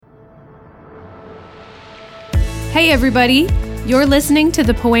Hey everybody, you're listening to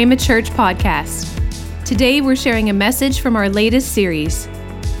the Poema Church podcast. Today we're sharing a message from our latest series.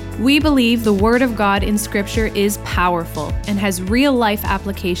 We believe the Word of God in Scripture is powerful and has real life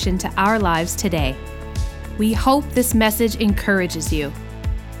application to our lives today. We hope this message encourages you.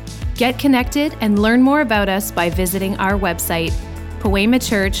 Get connected and learn more about us by visiting our website,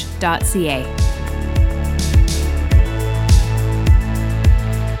 poemachurch.ca.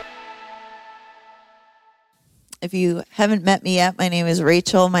 If you haven't met me yet, my name is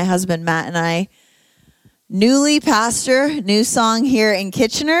Rachel. My husband Matt and I, newly pastor New Song here in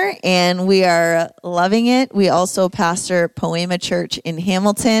Kitchener, and we are loving it. We also pastor Poema Church in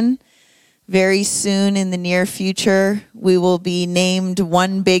Hamilton. Very soon in the near future, we will be named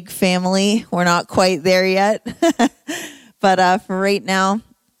One Big Family. We're not quite there yet, but for right now,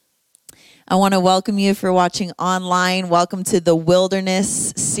 I want to welcome you if you're watching online. Welcome to the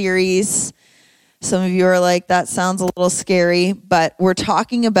Wilderness series. Some of you are like, that sounds a little scary, but we're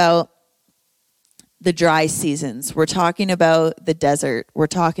talking about the dry seasons. We're talking about the desert. We're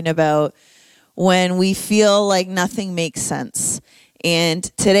talking about when we feel like nothing makes sense. And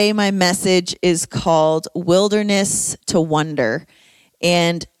today my message is called Wilderness to Wonder.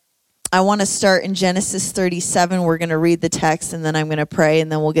 And I want to start in Genesis 37. We're going to read the text and then I'm going to pray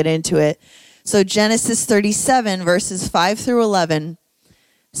and then we'll get into it. So Genesis 37 verses 5 through 11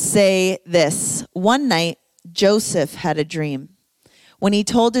 say this. One night, Joseph had a dream. When he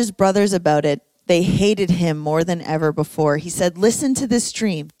told his brothers about it, they hated him more than ever before. He said, "Listen to this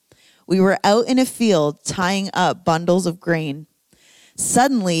dream. We were out in a field tying up bundles of grain.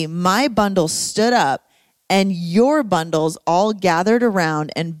 Suddenly, my bundle stood up, and your bundles all gathered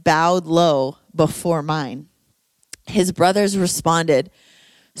around and bowed low before mine." His brothers responded,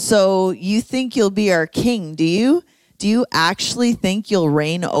 "So you think you'll be our king, do you? Do you actually think you'll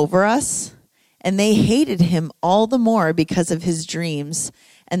reign over us?" And they hated him all the more because of his dreams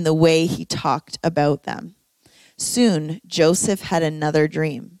and the way he talked about them. Soon, Joseph had another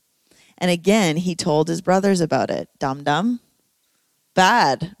dream. And again, he told his brothers about it. Dum-dum.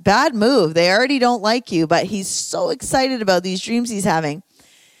 Bad move. They already don't like you, but he's so excited about these dreams he's having.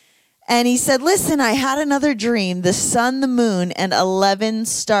 And he said, "Listen, I had another dream. The sun, the moon, and 11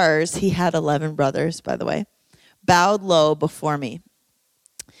 stars." He had 11 brothers, by the way. "Bowed low before me."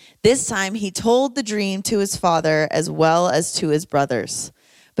 This time he told the dream to his father as well as to his brothers.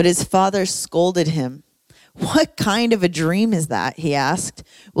 But his father scolded him. "What kind of a dream is that?" he asked.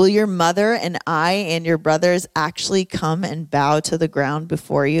 "Will your mother and I and your brothers actually come and bow to the ground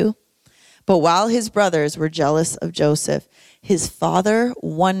before you?" But while his brothers were jealous of Joseph, his father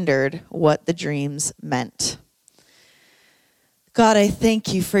wondered what the dreams meant. God, I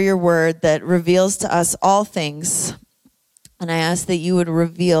thank you for your word that reveals to us all things. And I ask that you would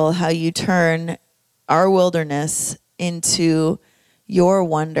reveal how you turn our wilderness into your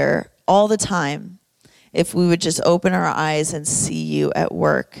wonder all the time, if we would just open our eyes and see you at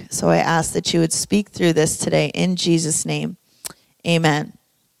work. So I ask that you would speak through this today in Jesus' name. Amen.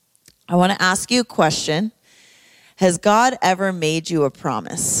 I want to ask you a question. Has God ever made you a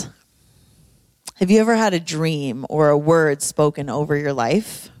promise? Have you ever had a dream or a word spoken over your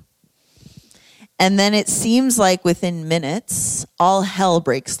life? And then it seems like within minutes, all hell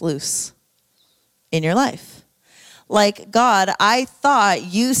breaks loose in your life. Like, God, I thought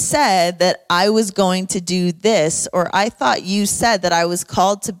you said that I was going to do this, or I thought you said that I was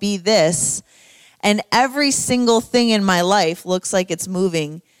called to be this, and every single thing in my life looks like it's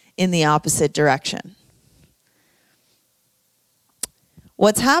moving in the opposite direction.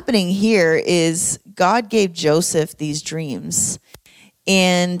 What's happening here is God gave Joseph these dreams,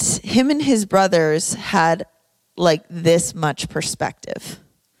 and him and his brothers had like this much perspective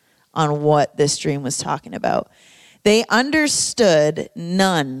on what this dream was talking about. They understood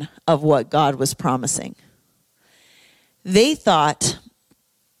none of what God was promising. They thought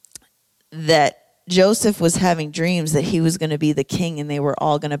that Joseph was having dreams that he was going to be the king and they were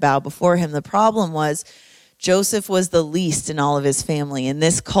all going to bow before him. The problem was Joseph was the least in all of his family. In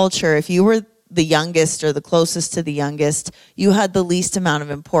this culture, if you were the youngest or the closest to the youngest, you had the least amount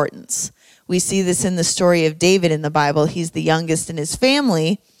of importance. We see this in the story of David in the Bible. He's the youngest in his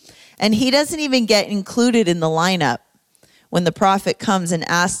family, and he doesn't even get included in the lineup. When the prophet comes and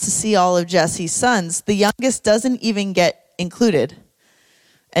asks to see all of Jesse's sons, the youngest doesn't even get included.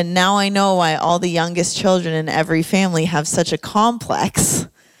 And now I know why all the youngest children in every family have such a complex.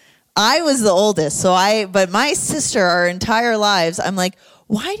 I was the oldest, but my sister, our entire lives, I'm like,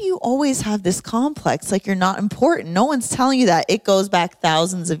 why do you always have this complex? Like you're not important. No one's telling you that. It goes back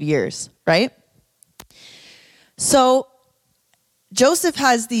thousands of years, right? So Joseph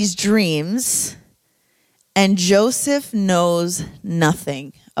has these dreams, And Joseph knows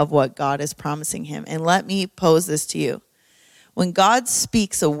nothing of what God is promising him. And let me pose this to you. When God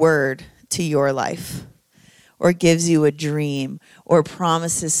speaks a word to your life, or gives you a dream, or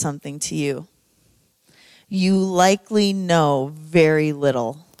promises something to you, you likely know very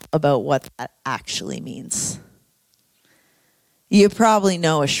little about what that actually means. You probably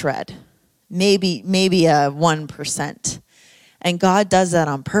know a shred, maybe a 1%. And God does that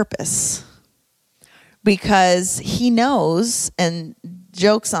on purpose because he knows, and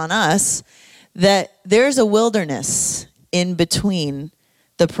jokes on us, that there's a wilderness in between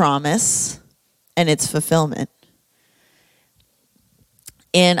the promise and its fulfillment.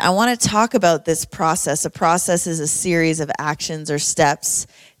 And I want to talk about this process. A process is a series of actions or steps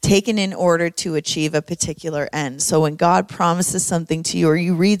taken in order to achieve a particular end. So when God promises something to you, or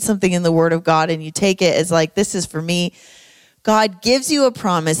you read something in the Word of God and you take it as like, this is for me, God gives you a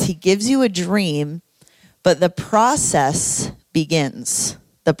promise, he gives you a dream, but the process begins.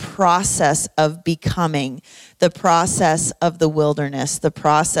 The process of becoming, the process of the wilderness, the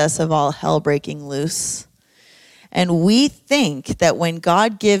process of all hell breaking loose. And we think that when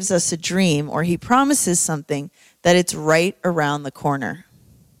God gives us a dream or he promises something, that it's right around the corner.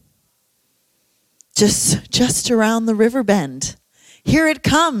 Just around the river bend. Here it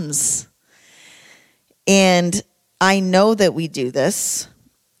comes. And I know that we do this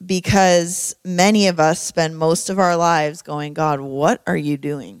because many of us spend most of our lives going, God, what are you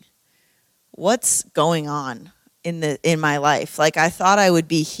doing? What's going on in my life? Like, I thought I would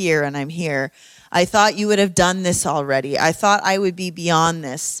be here and I'm here. I thought you would have done this already. I thought I would be beyond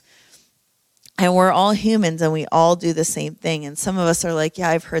this. And we're all humans and we all do the same thing. And some of us are like, yeah,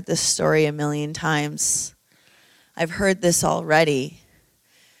 I've heard this story a million times. I've heard this already.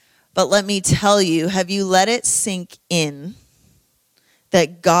 But let me tell you, have you let it sink in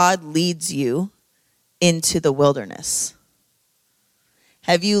that God leads you into the wilderness?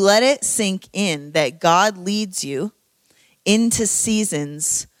 Have you let it sink in that God leads you into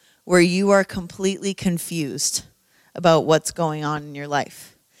seasons where you are completely confused about what's going on in your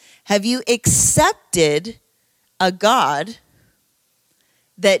life? Have you accepted a God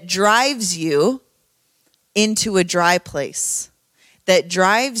that drives you into a dry place, that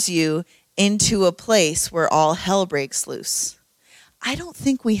drives you into a place where all hell breaks loose? I don't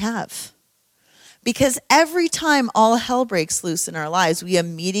think we have. Because every time all hell breaks loose in our lives, we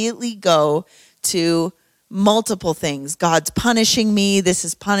immediately go to multiple things. God's punishing me. This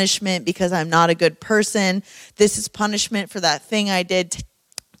is punishment because I'm not a good person. This is punishment for that thing I did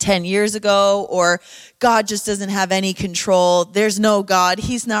 10 years ago. Or God just doesn't have any control. There's no God.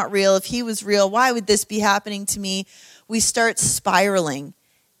 He's not real. If he was real, why would this be happening to me? We start spiraling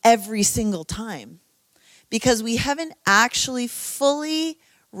every single time because we haven't actually fully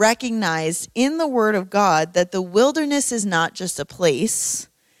recognized in the Word of God that the wilderness is not just a place.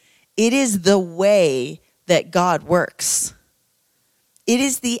 It is the way that God works. It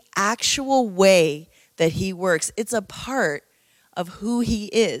is the actual way that he works. It's a part of who he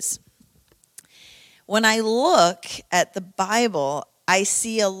is. When I look at the Bible, I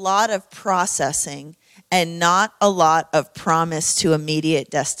see a lot of processing and not a lot of promise to immediate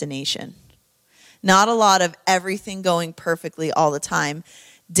destination. Not a lot of everything going perfectly all the time.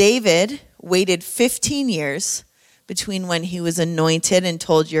 David waited 15 years between when he was anointed and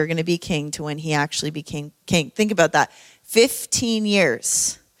told you're going to be king to when he actually became king. Think about that. 15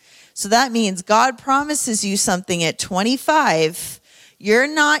 years. So that means God promises you something at 25.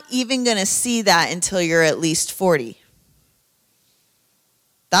 You're not even going to see that until you're at least 40.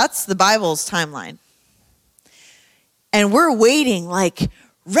 That's the Bible's timeline. And we're waiting like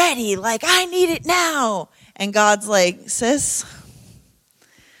ready, like I need it now. And God's like, sis,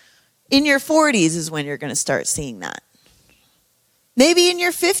 in your 40s is when you're going to start seeing that. Maybe in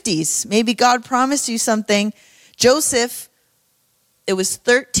your 50s. Maybe God promised you something. Joseph, it was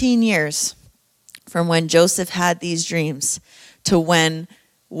 13 years from when Joseph had these dreams to when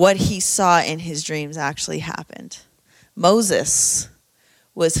what he saw in his dreams actually happened. Moses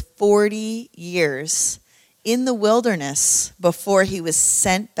was 40 years in the wilderness before he was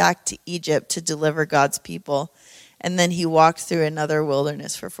sent back to Egypt to deliver God's people. And then he walked through another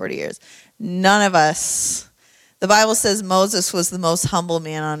wilderness for 40 years. None of us, the Bible says Moses was the most humble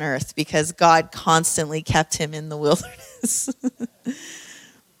man on earth because God constantly kept him in the wilderness.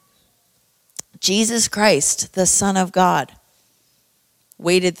 Jesus Christ, the Son of God,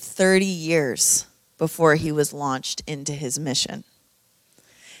 waited 30 years before he was launched into his mission.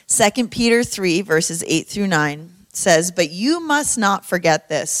 2 Peter 3, verses 8 through 9 says, "But you must not forget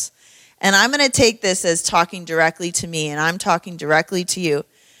this." And I'm going to take this as talking directly to me, and I'm talking directly to you.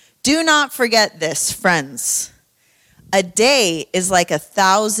 Do not forget this, friends. A day is like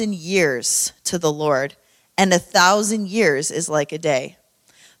 1,000 years to the Lord, and 1,000 years is like a day.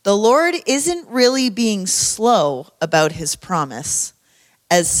 The Lord isn't really being slow about his promise,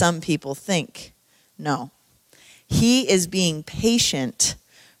 as some people think. No. He is being patient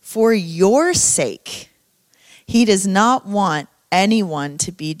for your sake. He does not want anyone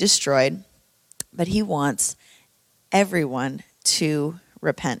to be destroyed, but he wants everyone to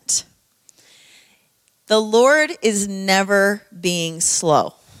repent. The Lord is never being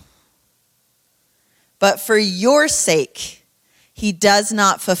slow. But for your sake, he does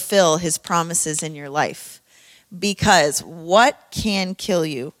not fulfill his promises in your life. Because what can kill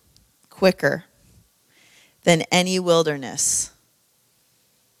you quicker than any wilderness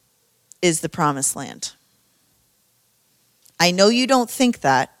is the promised land? I know you don't think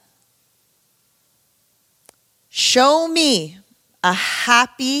that. Show me a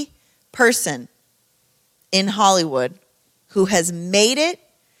happy person in Hollywood who has made it.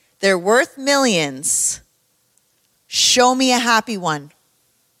 They're worth millions. Show me a happy one.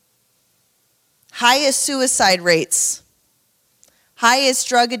 Highest suicide rates. Highest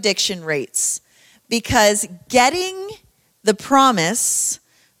drug addiction rates. Because getting the promise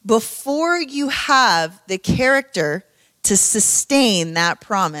before you have the character to sustain that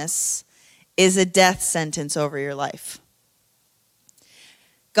promise is a death sentence over your life.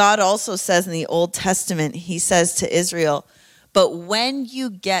 God also says in the Old Testament, he says to Israel, but when you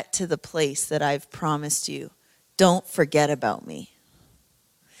get to the place that I've promised you, don't forget about me.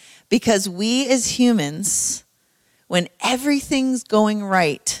 Because we as humans, when everything's going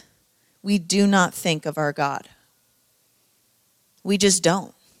right, we do not think of our God. We just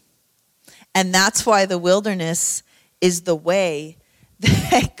don't. And that's why the wilderness is the way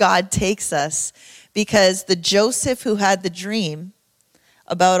that God takes us. Because the Joseph who had the dream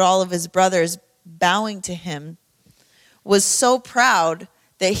about all of his brothers bowing to him was so proud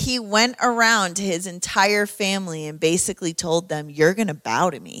that he went around to his entire family and basically told them, you're going to bow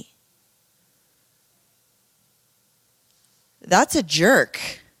to me. That's a jerk.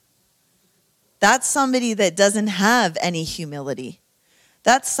 That's somebody that doesn't have any humility.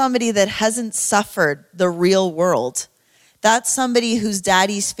 That's somebody that hasn't suffered the real world. That's somebody who's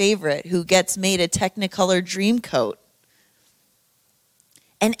daddy's favorite, who gets made a Technicolor dream coat.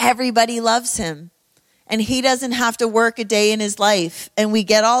 And everybody loves him. And he doesn't have to work a day in his life. And we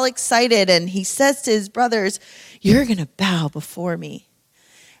get all excited. And he says to his brothers, you're going to bow before me.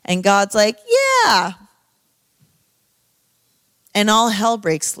 And God's like, yeah. And all hell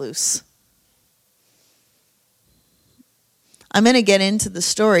breaks loose. I'm going to get into the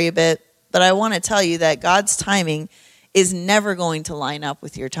story a bit, but I want to tell you that God's timing is never going to line up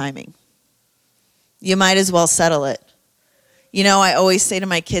with your timing. You might as well settle it. You know, I always say to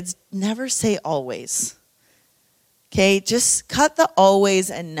my kids, never say always. Okay, just cut the always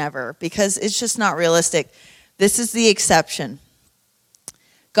and never, because it's just not realistic. This is the exception.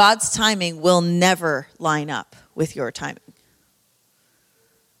 God's timing will never line up with your timing.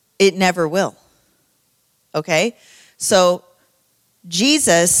 It never will. Okay? So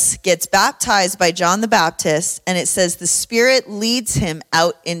Jesus gets baptized by John the Baptist, and it says the Spirit leads him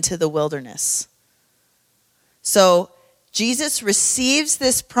out into the wilderness. So Jesus receives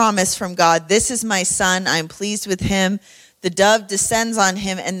this promise from God. This is my son. I'm pleased with him. The dove descends on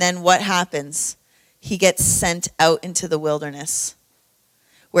him, and then what happens? He gets sent out into the wilderness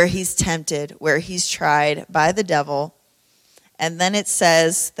where he's tempted, where he's tried by the devil. And then it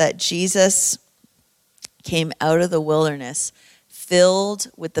says that Jesus came out of the wilderness filled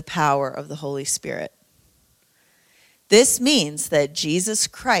with the power of the Holy Spirit. This means that Jesus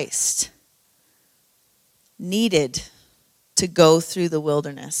Christ needed to go through the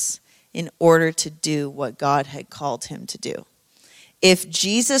wilderness in order to do what God had called him to do. If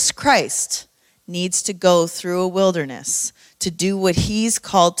Jesus Christ needs to go through a wilderness to do what he's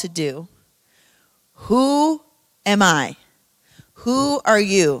called to do, who am I? Who are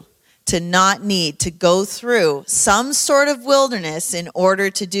you to not need to go through some sort of wilderness in order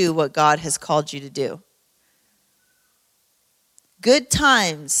to do what God has called you to do? Good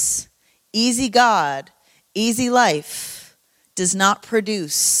times, easy God, easy life does not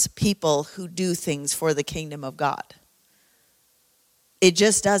produce people who do things for the kingdom of God. It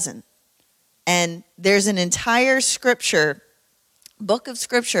just doesn't. And there's an entire book of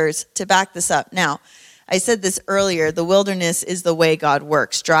scriptures to back this up. Now, I said this earlier, the wilderness is the way God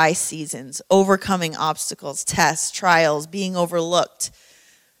works. Dry seasons, overcoming obstacles, tests, trials, being overlooked,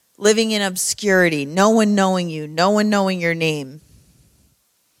 living in obscurity, no one knowing you, no one knowing your name.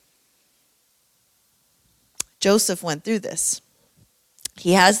 Joseph went through this.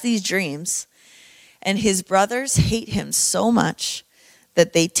 He has these dreams, and his brothers hate him so much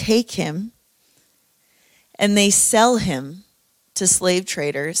that they take him and they sell him to slave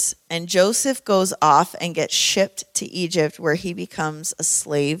traders. And Joseph goes off and gets shipped to Egypt, where he becomes a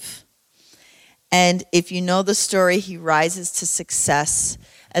slave. And if you know the story, he rises to success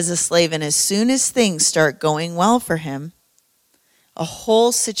as a slave. And as soon as things start going well for him, a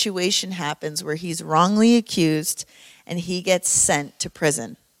whole situation happens where he's wrongly accused and he gets sent to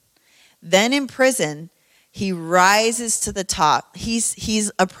prison. Then in prison, he rises to the top.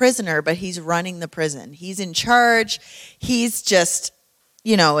 He's a prisoner, but he's running the prison. He's in charge. He's just,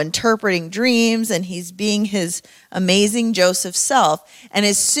 interpreting dreams, and he's being his amazing Joseph self. And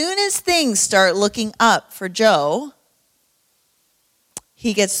as soon as things start looking up for Joe,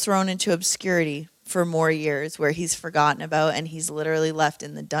 he gets thrown into obscurity for more years, where he's forgotten about, and he's literally left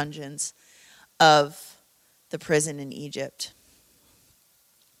in the dungeons of the prison in Egypt.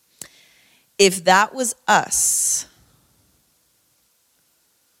 If that was us,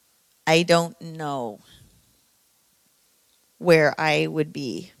 I don't know where I would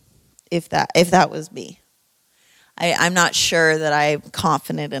be if that was me. I'm not sure that I'm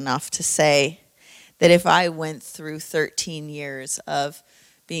confident enough to say that if I went through 13 years of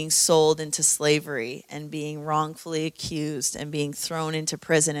being sold into slavery and being wrongfully accused and being thrown into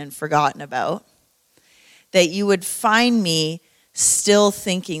prison and forgotten about, that you would find me still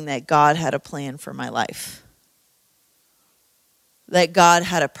thinking that God had a plan for my life, that God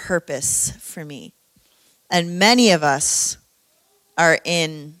had a purpose for me. And many of us are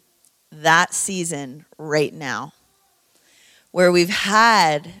in that season right now, where we've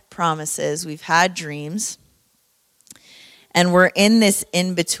had promises, we've had dreams, and we're in this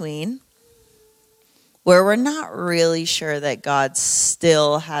in-between where we're not really sure that God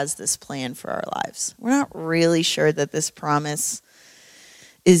still has this plan for our lives. We're not really sure that this promise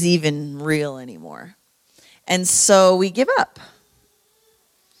is even real anymore. And so we give up.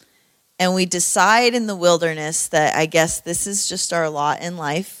 And we decide in the wilderness that I guess this is just our lot in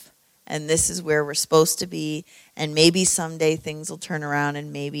life, and this is where we're supposed to be, and maybe someday things will turn around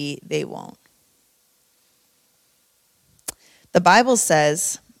and maybe they won't. The Bible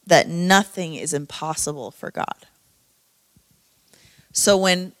says that nothing is impossible for God. So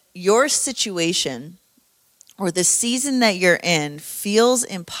when your situation or the season that you're in feels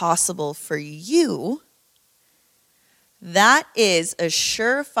impossible for you, that is a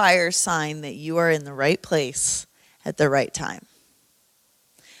surefire sign that you are in the right place at the right time.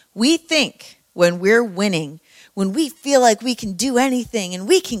 We think when we're winning, when we feel like we can do anything and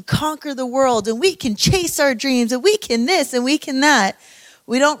we can conquer the world and we can chase our dreams and we can this and we can that,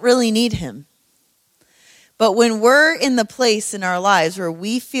 we don't really need him. But when we're in the place in our lives where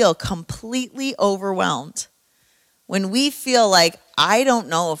we feel completely overwhelmed, when we feel like, I don't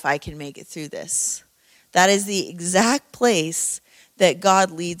know if I can make it through this, that is the exact place that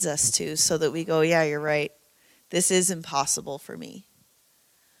God leads us to, so that we go, yeah, you're right. This is impossible for me.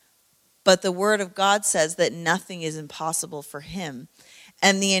 But the Word of God says that nothing is impossible for him.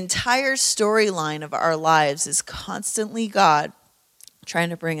 And the entire storyline of our lives is constantly God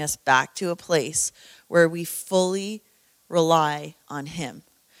trying to bring us back to a place where we fully rely on him,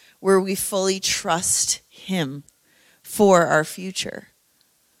 where we fully trust him for our future,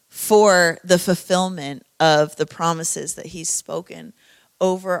 for the fulfillment of the promises that he's spoken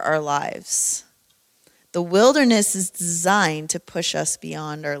over our lives. The wilderness is designed to push us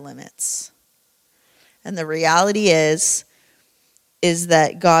beyond our limits. And the reality is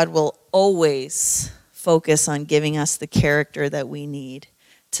that God will always focus on giving us the character that we need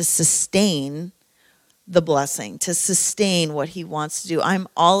to sustain the blessing, to sustain what he wants to do. I'm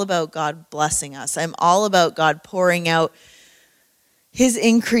all about God blessing us. I'm all about God pouring out his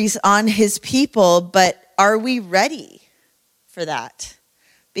increase on his people, but are we ready for that?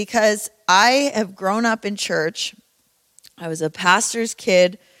 Because I have grown up in church. I was a pastor's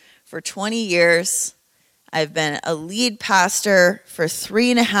kid for 20 years. I've been a lead pastor for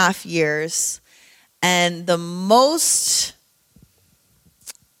 3.5 years. And the most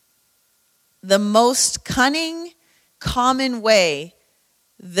cunning, common way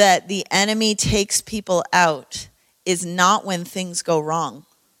that the enemy takes people out is not when things go wrong.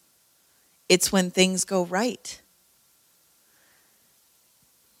 It's when things go right.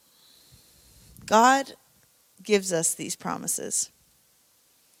 God gives us these promises.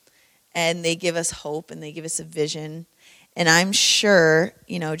 And they give us hope and they give us a vision. And I'm sure,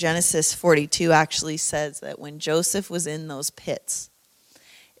 Genesis 42 actually says that when Joseph was in those pits,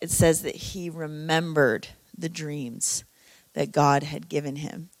 it says that he remembered the dreams that God had given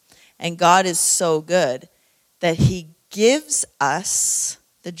him. And God is so good that he gives us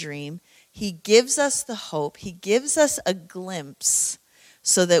the dream. He gives us the hope. He gives us a glimpse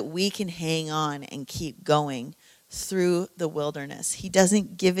so that we can hang on and keep going through the wilderness. He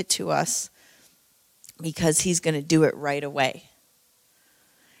doesn't give it to us because he's going to do it right away.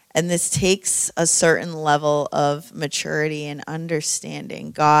 And this takes a certain level of maturity and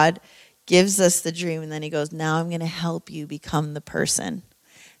understanding. God gives us the dream, and then he goes, now I'm going to help you become the person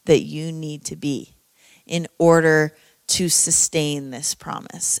that you need to be in order to sustain this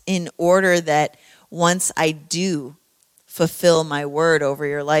promise, in order that once I do fulfill my word over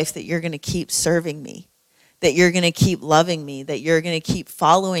your life, that you're going to keep serving me, that you're going to keep loving me, that you're going to keep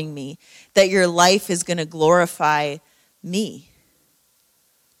following me, that your life is going to glorify me.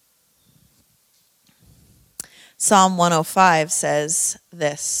 Psalm 105 says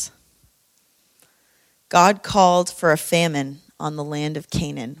this: God called for a famine on the land of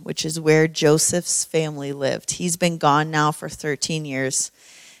Canaan, which is where Joseph's family lived. He's been gone now for 13 years.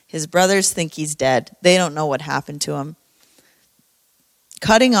 His brothers think he's dead. They don't know what happened to him.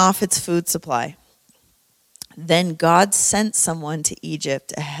 Cutting off its food supply. Then God sent someone to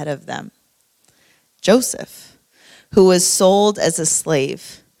Egypt ahead of them, Joseph, who was sold as a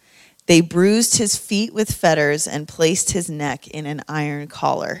slave. They bruised his feet with fetters and placed his neck in an iron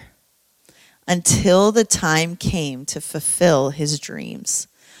collar until the time came to fulfill his dreams.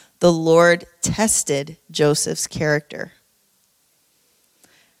 The Lord tested Joseph's character.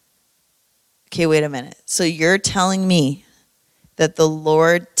 Okay, wait a minute. So you're telling me that the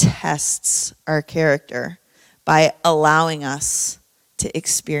Lord tests our character by allowing us to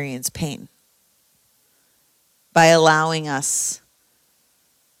experience pain, by allowing us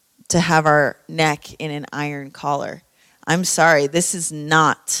to have our neck in an iron collar. I'm sorry, this is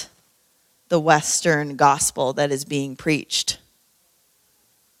not the Western gospel that is being preached.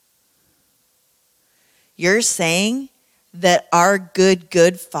 You're saying that our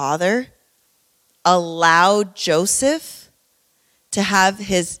good Father allowed Joseph to have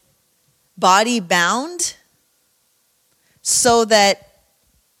his body bound so that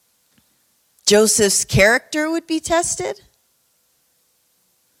Joseph's character would be tested?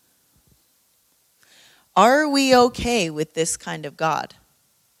 Are we okay with this kind of God?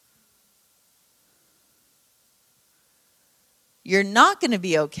 You're not going to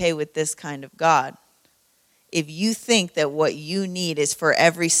be okay with this kind of God if you think that what you need is for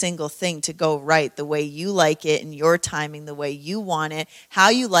every single thing to go right the way you like it, in your timing, the way you want it, how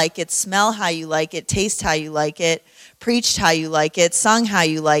you like it, smell how you like it, taste how you like it, preached how you like it, sung how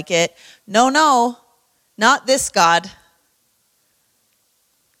you like it. No, not this God.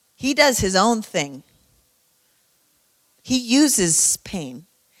 He does his own thing. He uses pain.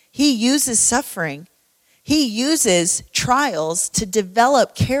 He uses suffering. He uses trials to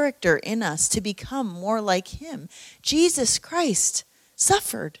develop character in us, to become more like him. Jesus Christ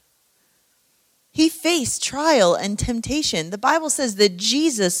suffered. He faced trial and temptation. The Bible says that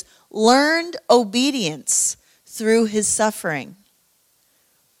Jesus learned obedience through his suffering.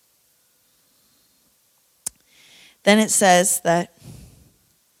 Then it says that,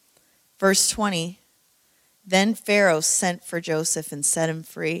 verse 20, then Pharaoh sent for Joseph and set him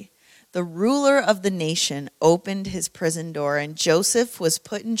free. The ruler of the nation opened his prison door, and Joseph was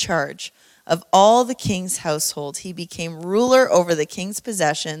put in charge of all the king's household. He became ruler over the king's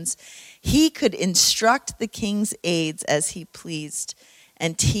possessions. He could instruct the king's aides as he pleased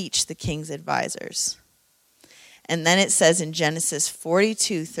and teach the king's advisors. And then it says in Genesis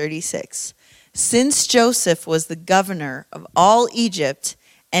 42:36, since Joseph was the governor of all Egypt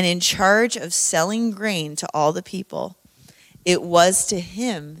and in charge of selling grain to all the people, it was to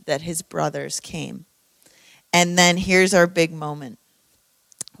him that his brothers came. And then here's our big moment.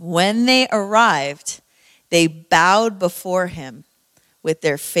 When they arrived, they bowed before him with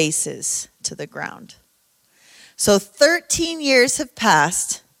their faces to the ground. So 13 years have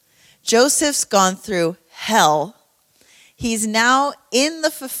passed. Joseph's gone through hell. He's now in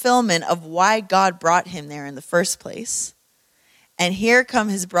the fulfillment of why God brought him there in the first place. And here come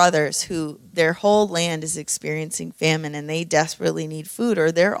his brothers, who their whole land is experiencing famine, and they desperately need food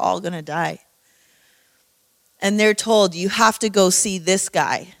or they're all going to die. And they're told, you have to go see this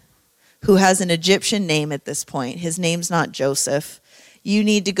guy who has an Egyptian name at this point. His name's not Joseph. You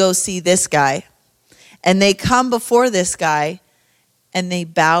need to go see this guy. And they come before this guy and they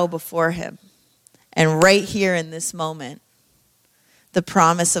bow before him. And right here in this moment, the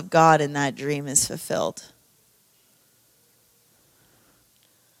promise of God in that dream is fulfilled.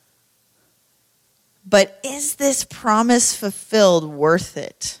 But is this promise fulfilled worth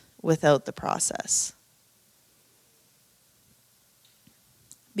it without the process?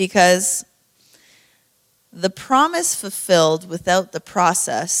 Because The promise fulfilled without the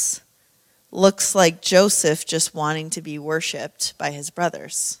process looks like Joseph just wanting to be worshipped by his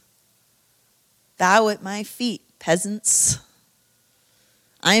brothers. Bow at my feet, peasants.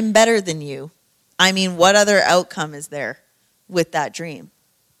 I'm better than you. I mean, what other outcome is there with that dream?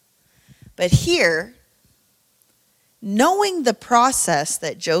 But here, knowing the process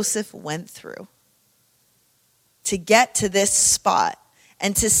that Joseph went through to get to this spot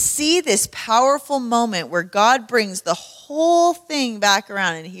and to see this powerful moment where God brings the whole thing back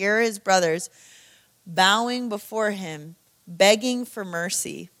around, and here are his brothers bowing before him, begging for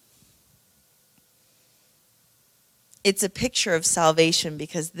mercy. It's a picture of salvation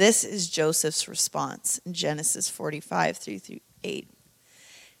because this is Joseph's response in Genesis 45, 3-8.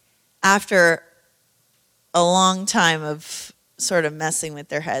 After a long time of sort of messing with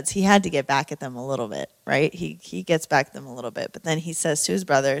their heads, he had to get back at them a little bit, right? He gets back at them a little bit. But then he says to his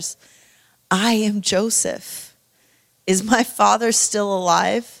brothers, I am Joseph. Is my father still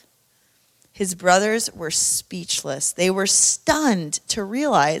alive? His brothers were speechless. They were stunned to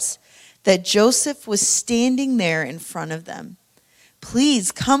realize that Joseph was standing there in front of them.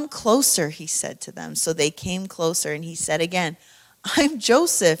 Please come closer, he said to them. So they came closer, and he said again, I'm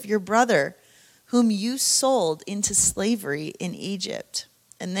Joseph, your brother, whom you sold into slavery in Egypt.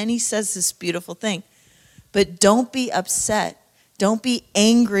 And then he says this beautiful thing, but don't be upset. Don't be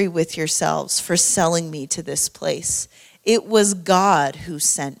angry with yourselves for selling me to this place. It was God who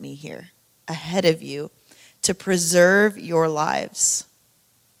sent me here ahead of you to preserve your lives.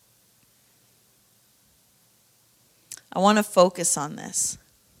 I want to focus on this.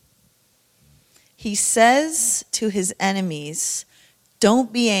 He says to his enemies,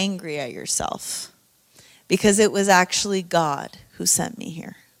 don't be angry at yourself, because it was actually God who sent me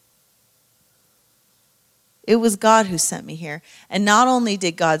here. It was God who sent me here. And not only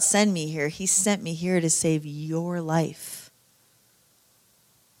did God send me here, he sent me here to save your life.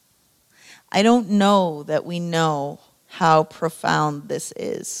 I don't know that we know how profound this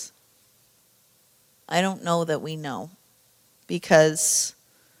is. I don't know that we know. Because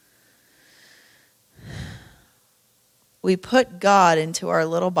we put God into our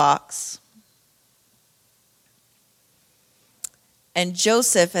little box. And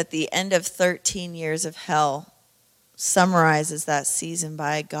Joseph, at the end of 13 years of hell, summarizes that season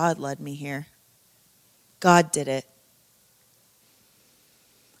by, God led me here. God did it.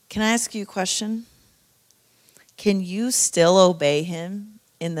 Can I ask you a question? Can you still obey him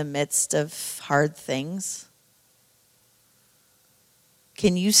in the midst of hard things?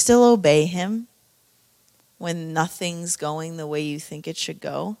 Can you still obey him when nothing's going the way you think it should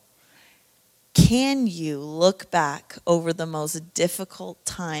go? Can you look back over the most difficult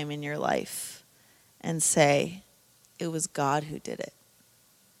time in your life and say, it was God who did it?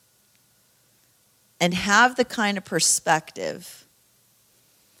 And have the kind of perspective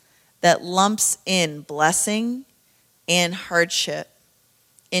that lumps in blessing and hardship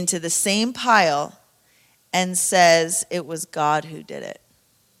into the same pile and says, it was God who did it.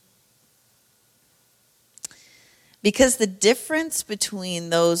 Because the difference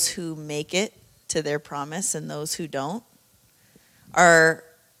between those who make it to their promise and those who don't are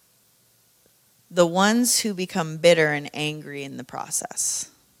the ones who become bitter and angry in the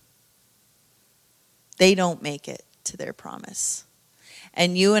process. They don't make it to their promise.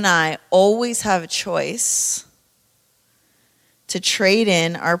 And you and I always have a choice to trade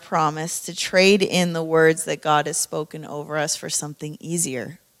in our promise, to trade in the words that God has spoken over us for something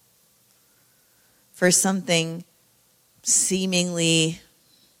easier, for something seemingly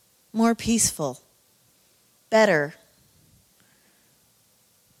more peaceful, better,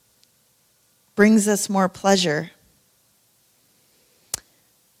 brings us more pleasure.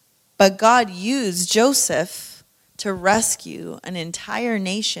 But God used Joseph to rescue an entire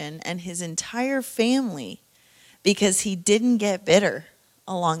nation and his entire family because he didn't get bitter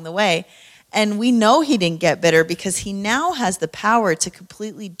along the way. And we know he didn't get bitter because he now has the power to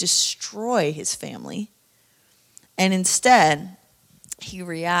completely destroy his family. And instead, he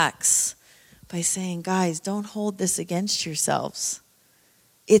reacts by saying, guys, don't hold this against yourselves.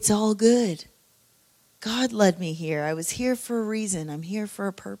 It's all good. God led me here. I was here for a reason. I'm here for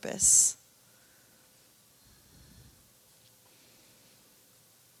a purpose.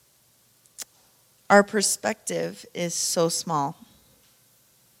 Our perspective is so small.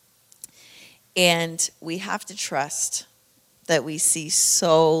 And we have to trust that we see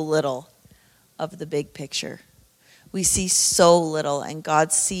so little of the big picture. We see so little, and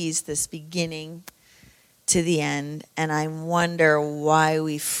God sees this beginning to the end, and I wonder why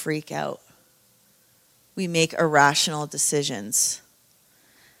we freak out. We make irrational decisions.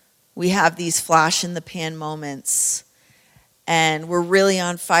 we have these flash in the pan moments, and we're really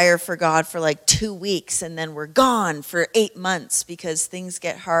on fire for God for like 2 weeks, and then we're gone for 8 months because things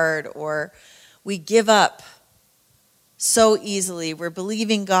get hard, or we give up so easily. We're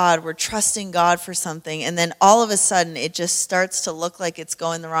believing God, we're trusting God for something, and then all of a sudden it just starts to look like it's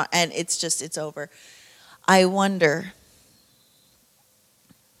going the wrong, and it's over. I wonder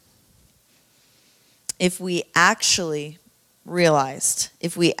if we actually realized,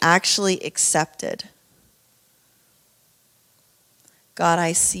 if we actually accepted, God,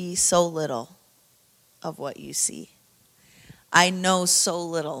 I see so little of what you see. I know so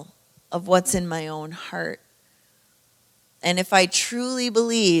little of what's in my own heart. And if I truly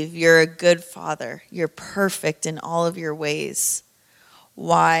believe you're a good Father, you're perfect in all of your ways,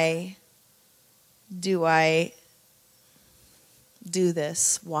 why do I do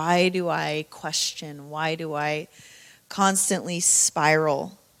this? Why do I question? Why do I constantly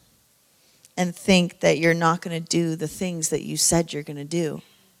spiral and think that you're not going to do the things that you said you're going to do?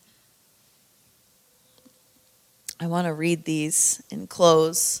 I want to read these and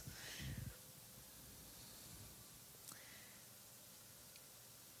close.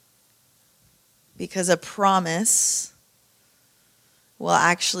 Because a promise will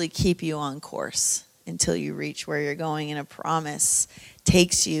actually keep you on course until you reach where you're going, and a promise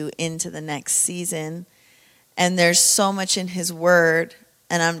takes you into the next season. And there's so much in his word,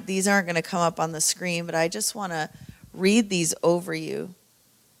 and these aren't going to come up on the screen, but I just want to read these over you.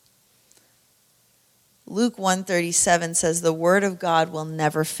 Luke 1:37 says, the word of God will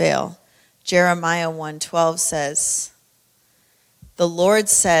never fail. Jeremiah 1:12 says, the Lord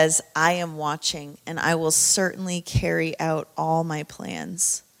says, I am watching, and I will certainly carry out all my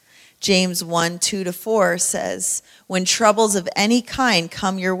plans. James 1:2-4 says, when troubles of any kind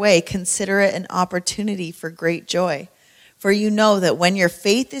come your way, consider it an opportunity for great joy. For you know that when your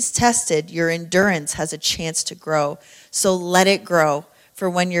faith is tested, your endurance has a chance to grow. So let it grow. For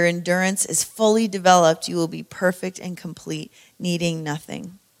when your endurance is fully developed, you will be perfect and complete, needing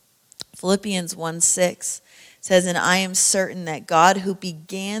nothing. Philippians 1:6 says, and I am certain that God who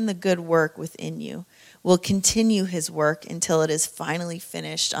began the good work within you will continue his work until it is finally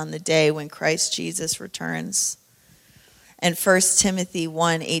finished on the day when Christ Jesus returns. And 1 Timothy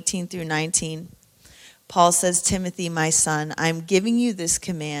 1:18-19, Paul says, Timothy, my son, I'm giving you this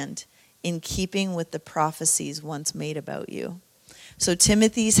command in keeping with the prophecies once made about you. So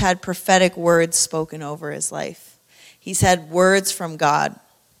Timothy's had prophetic words spoken over his life. He's had words from God.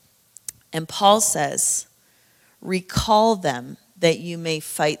 And Paul says, recall them that you may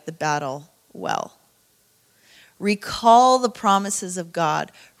fight the battle well. Recall the promises of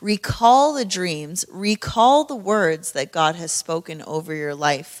God. Recall the dreams. Recall the words that God has spoken over your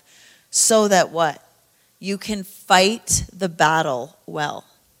life so that what? You can fight the battle well.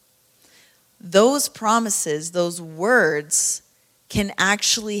 Those promises, those words can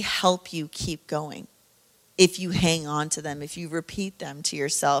actually help you keep going if you hang on to them, if you repeat them to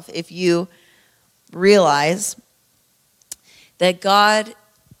yourself, if you realize that God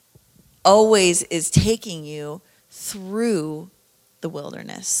always is taking you through the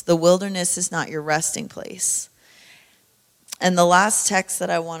wilderness. The wilderness is not your resting place. And the last text that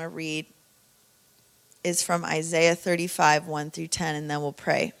I want to read is from Isaiah 35, 1-10, and then we'll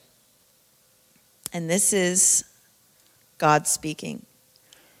pray. And this is God speaking.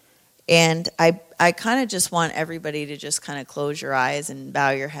 And I kind of just want everybody to just kind of close your eyes and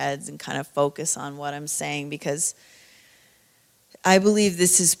bow your heads and kind of focus on what I'm saying, because I believe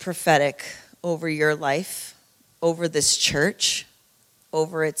this is prophetic over your life, over this church,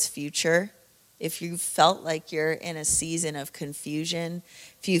 over its future. If you felt like you're in a season of confusion,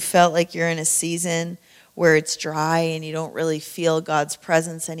 if you felt like you're in a season where it's dry and you don't really feel God's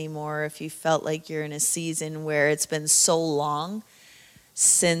presence anymore, if you felt like you're in a season where it's been so long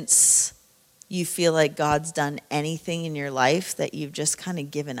since you feel like God's done anything in your life that you've just kind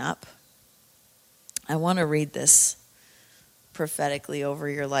of given up, I want to read this prophetically over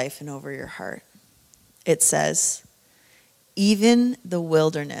your life and over your heart. It says, even the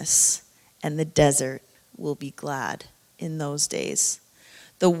wilderness and the desert will be glad in those days.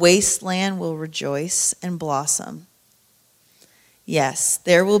 The wasteland will rejoice and blossom. Yes,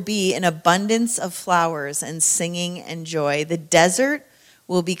 there will be an abundance of flowers and singing and joy. The desert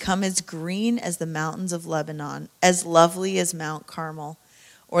will become as green as the mountains of Lebanon, as lovely as Mount Carmel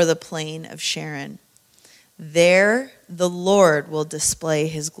or the plain of Sharon. There the Lord will display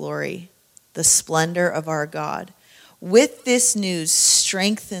his glory, the splendor of our God. With this news,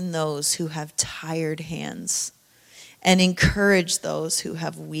 strengthen those who have tired hands and encourage those who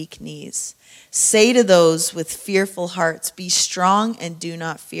have weak knees. Say to those with fearful hearts, be strong and do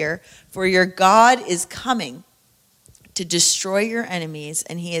not fear, for your God is coming to destroy your enemies,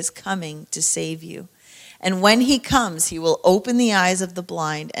 and he is coming to save you. And when he comes, he will open the eyes of the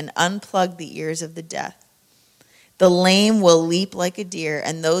blind and unplug the ears of the deaf. The lame will leap like a deer,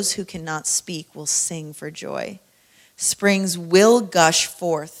 and those who cannot speak will sing for joy. Springs will gush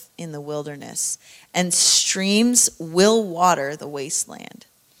forth in the wilderness, and streams will water the wasteland.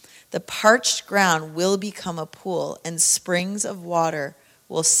 The parched ground will become a pool, and springs of water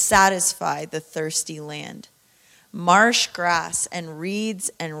will satisfy the thirsty land. Marsh grass and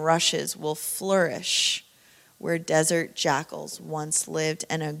reeds and rushes will flourish where desert jackals once lived,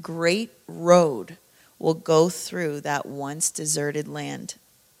 and a great road will go through that once deserted land,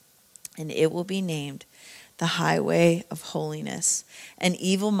 and it will be named the highway of holiness. And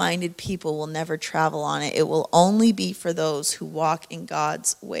evil-minded people will never travel on it. It will only be for those who walk in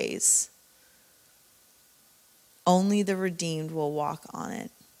God's ways. Only the redeemed will walk on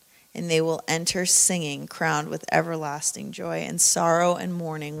it, and they will enter singing, crowned with everlasting joy, and sorrow and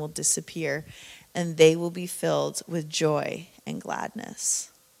mourning will disappear, and they will be filled with joy and gladness.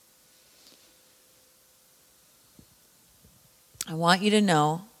 I want you to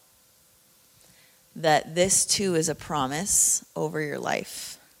know that this too is a promise over your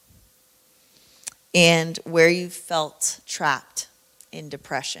life. And where you felt trapped in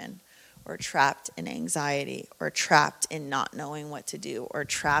depression, or trapped in anxiety, or trapped in not knowing what to do, or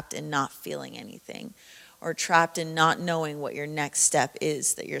trapped in not feeling anything, or trapped in not knowing what your next step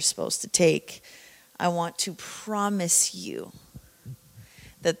is that you're supposed to take, I want to promise you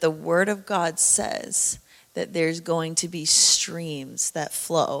that the Word of God says that there's going to be streams that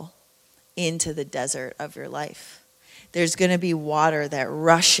flow into the desert of your life. There's going to be water that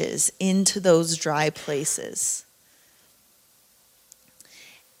rushes into those dry places.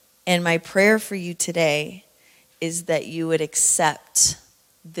 And my prayer for you today is that you would accept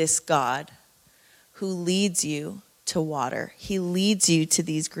this God who leads you to water. He leads you to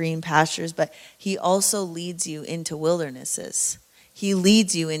these green pastures, but he also leads you into wildernesses. He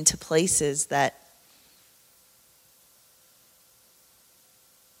leads you into places that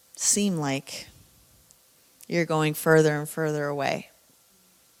seem like you're going further and further away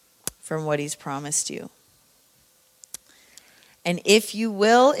from what he's promised you. And if you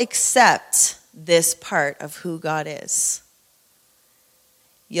will accept this part of who God is,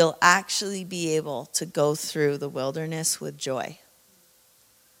 you'll actually be able to go through the wilderness with joy,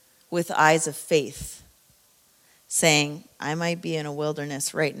 with eyes of faith, saying, I might be in a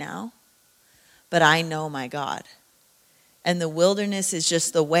wilderness right now, but I know my God. And the wilderness is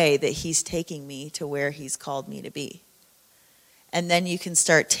just the way that he's taking me to where he's called me to be. And then you can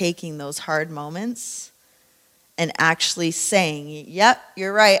start taking those hard moments and actually saying, yep,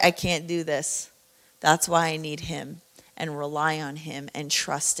 you're right, I can't do this. That's why I need him, and rely on him and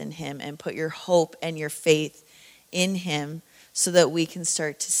trust in him and put your hope and your faith in him so that we can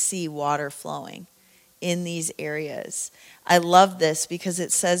start to see water flowing in these areas. I love this because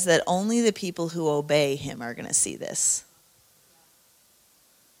it says that only the people who obey him are going to see this.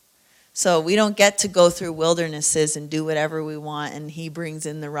 So we don't get to go through wildernesses and do whatever we want and he brings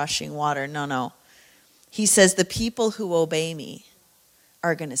in the rushing water. No. He says the people who obey me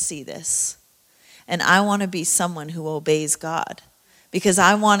are going to see this. And I want to be someone who obeys God because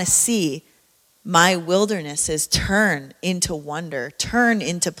I want to see my wildernesses turn into wonder, turn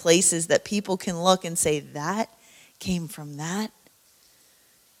into places that people can look and say, that came from that.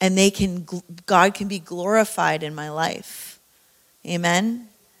 And God can be glorified in my life. Amen.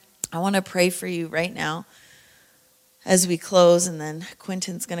 I want to pray for you right now as we close, and then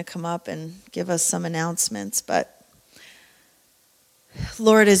Quentin's going to come up and give us some announcements. But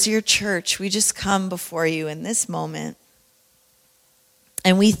Lord, as your church, we just come before you in this moment,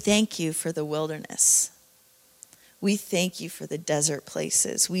 and we thank you for the wilderness. We thank you for the desert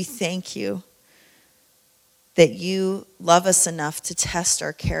places. We thank you that you love us enough to test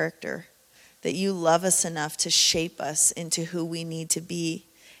our character, that you love us enough to shape us into who we need to be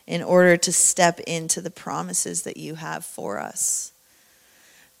in order to step into the promises that you have for us.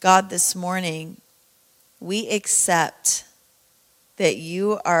 God, this morning, we accept that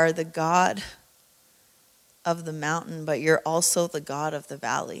you are the God of the mountain, but you're also the God of the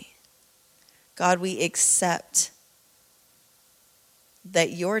valley. God, we accept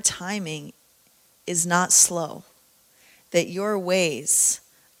that your timing is not slow, that your ways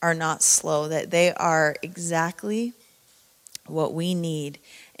are not slow, that they are exactly what we need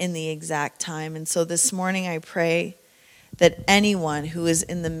in the exact time. And so this morning I pray that anyone who is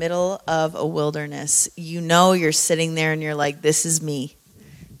in the middle of a wilderness, you're sitting there and you're like, this is me.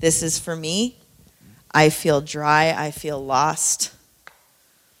 This is for me. I feel dry. I feel lost.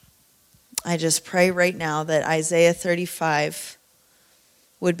 I just pray right now that Isaiah 35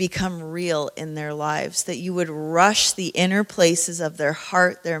 would become real in their lives, that you would rush the inner places of their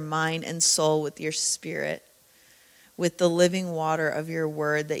heart, their mind, and soul with your Spirit, with the living water of your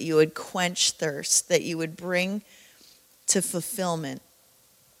word, that you would quench thirst, that you would bring to fulfillment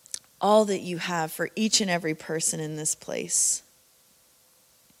all that you have for each and every person in this place.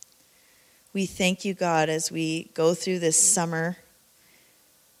 We thank you, God, as we go through this summer,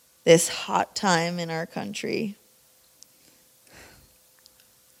 this hot time in our country,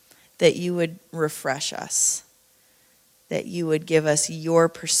 that you would refresh us, that you would give us your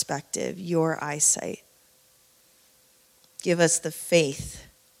perspective, your eyesight. Give us the faith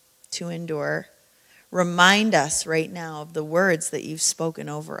to endure. Remind us right now of the words that you've spoken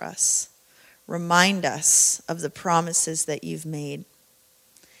over us. Remind us of the promises that you've made.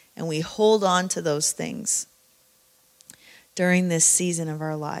 And we hold on to those things during this season of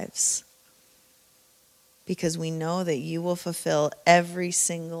our lives, because we know that you will fulfill every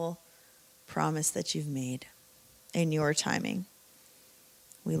single promise that you've made in your timing.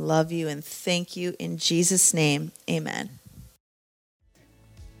 We love you and thank you in Jesus' name. Amen.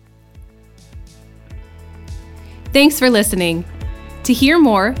 Thanks for listening. To hear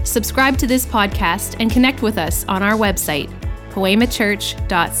more, subscribe to this podcast and connect with us on our website,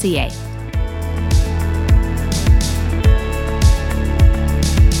 poemachurch.ca.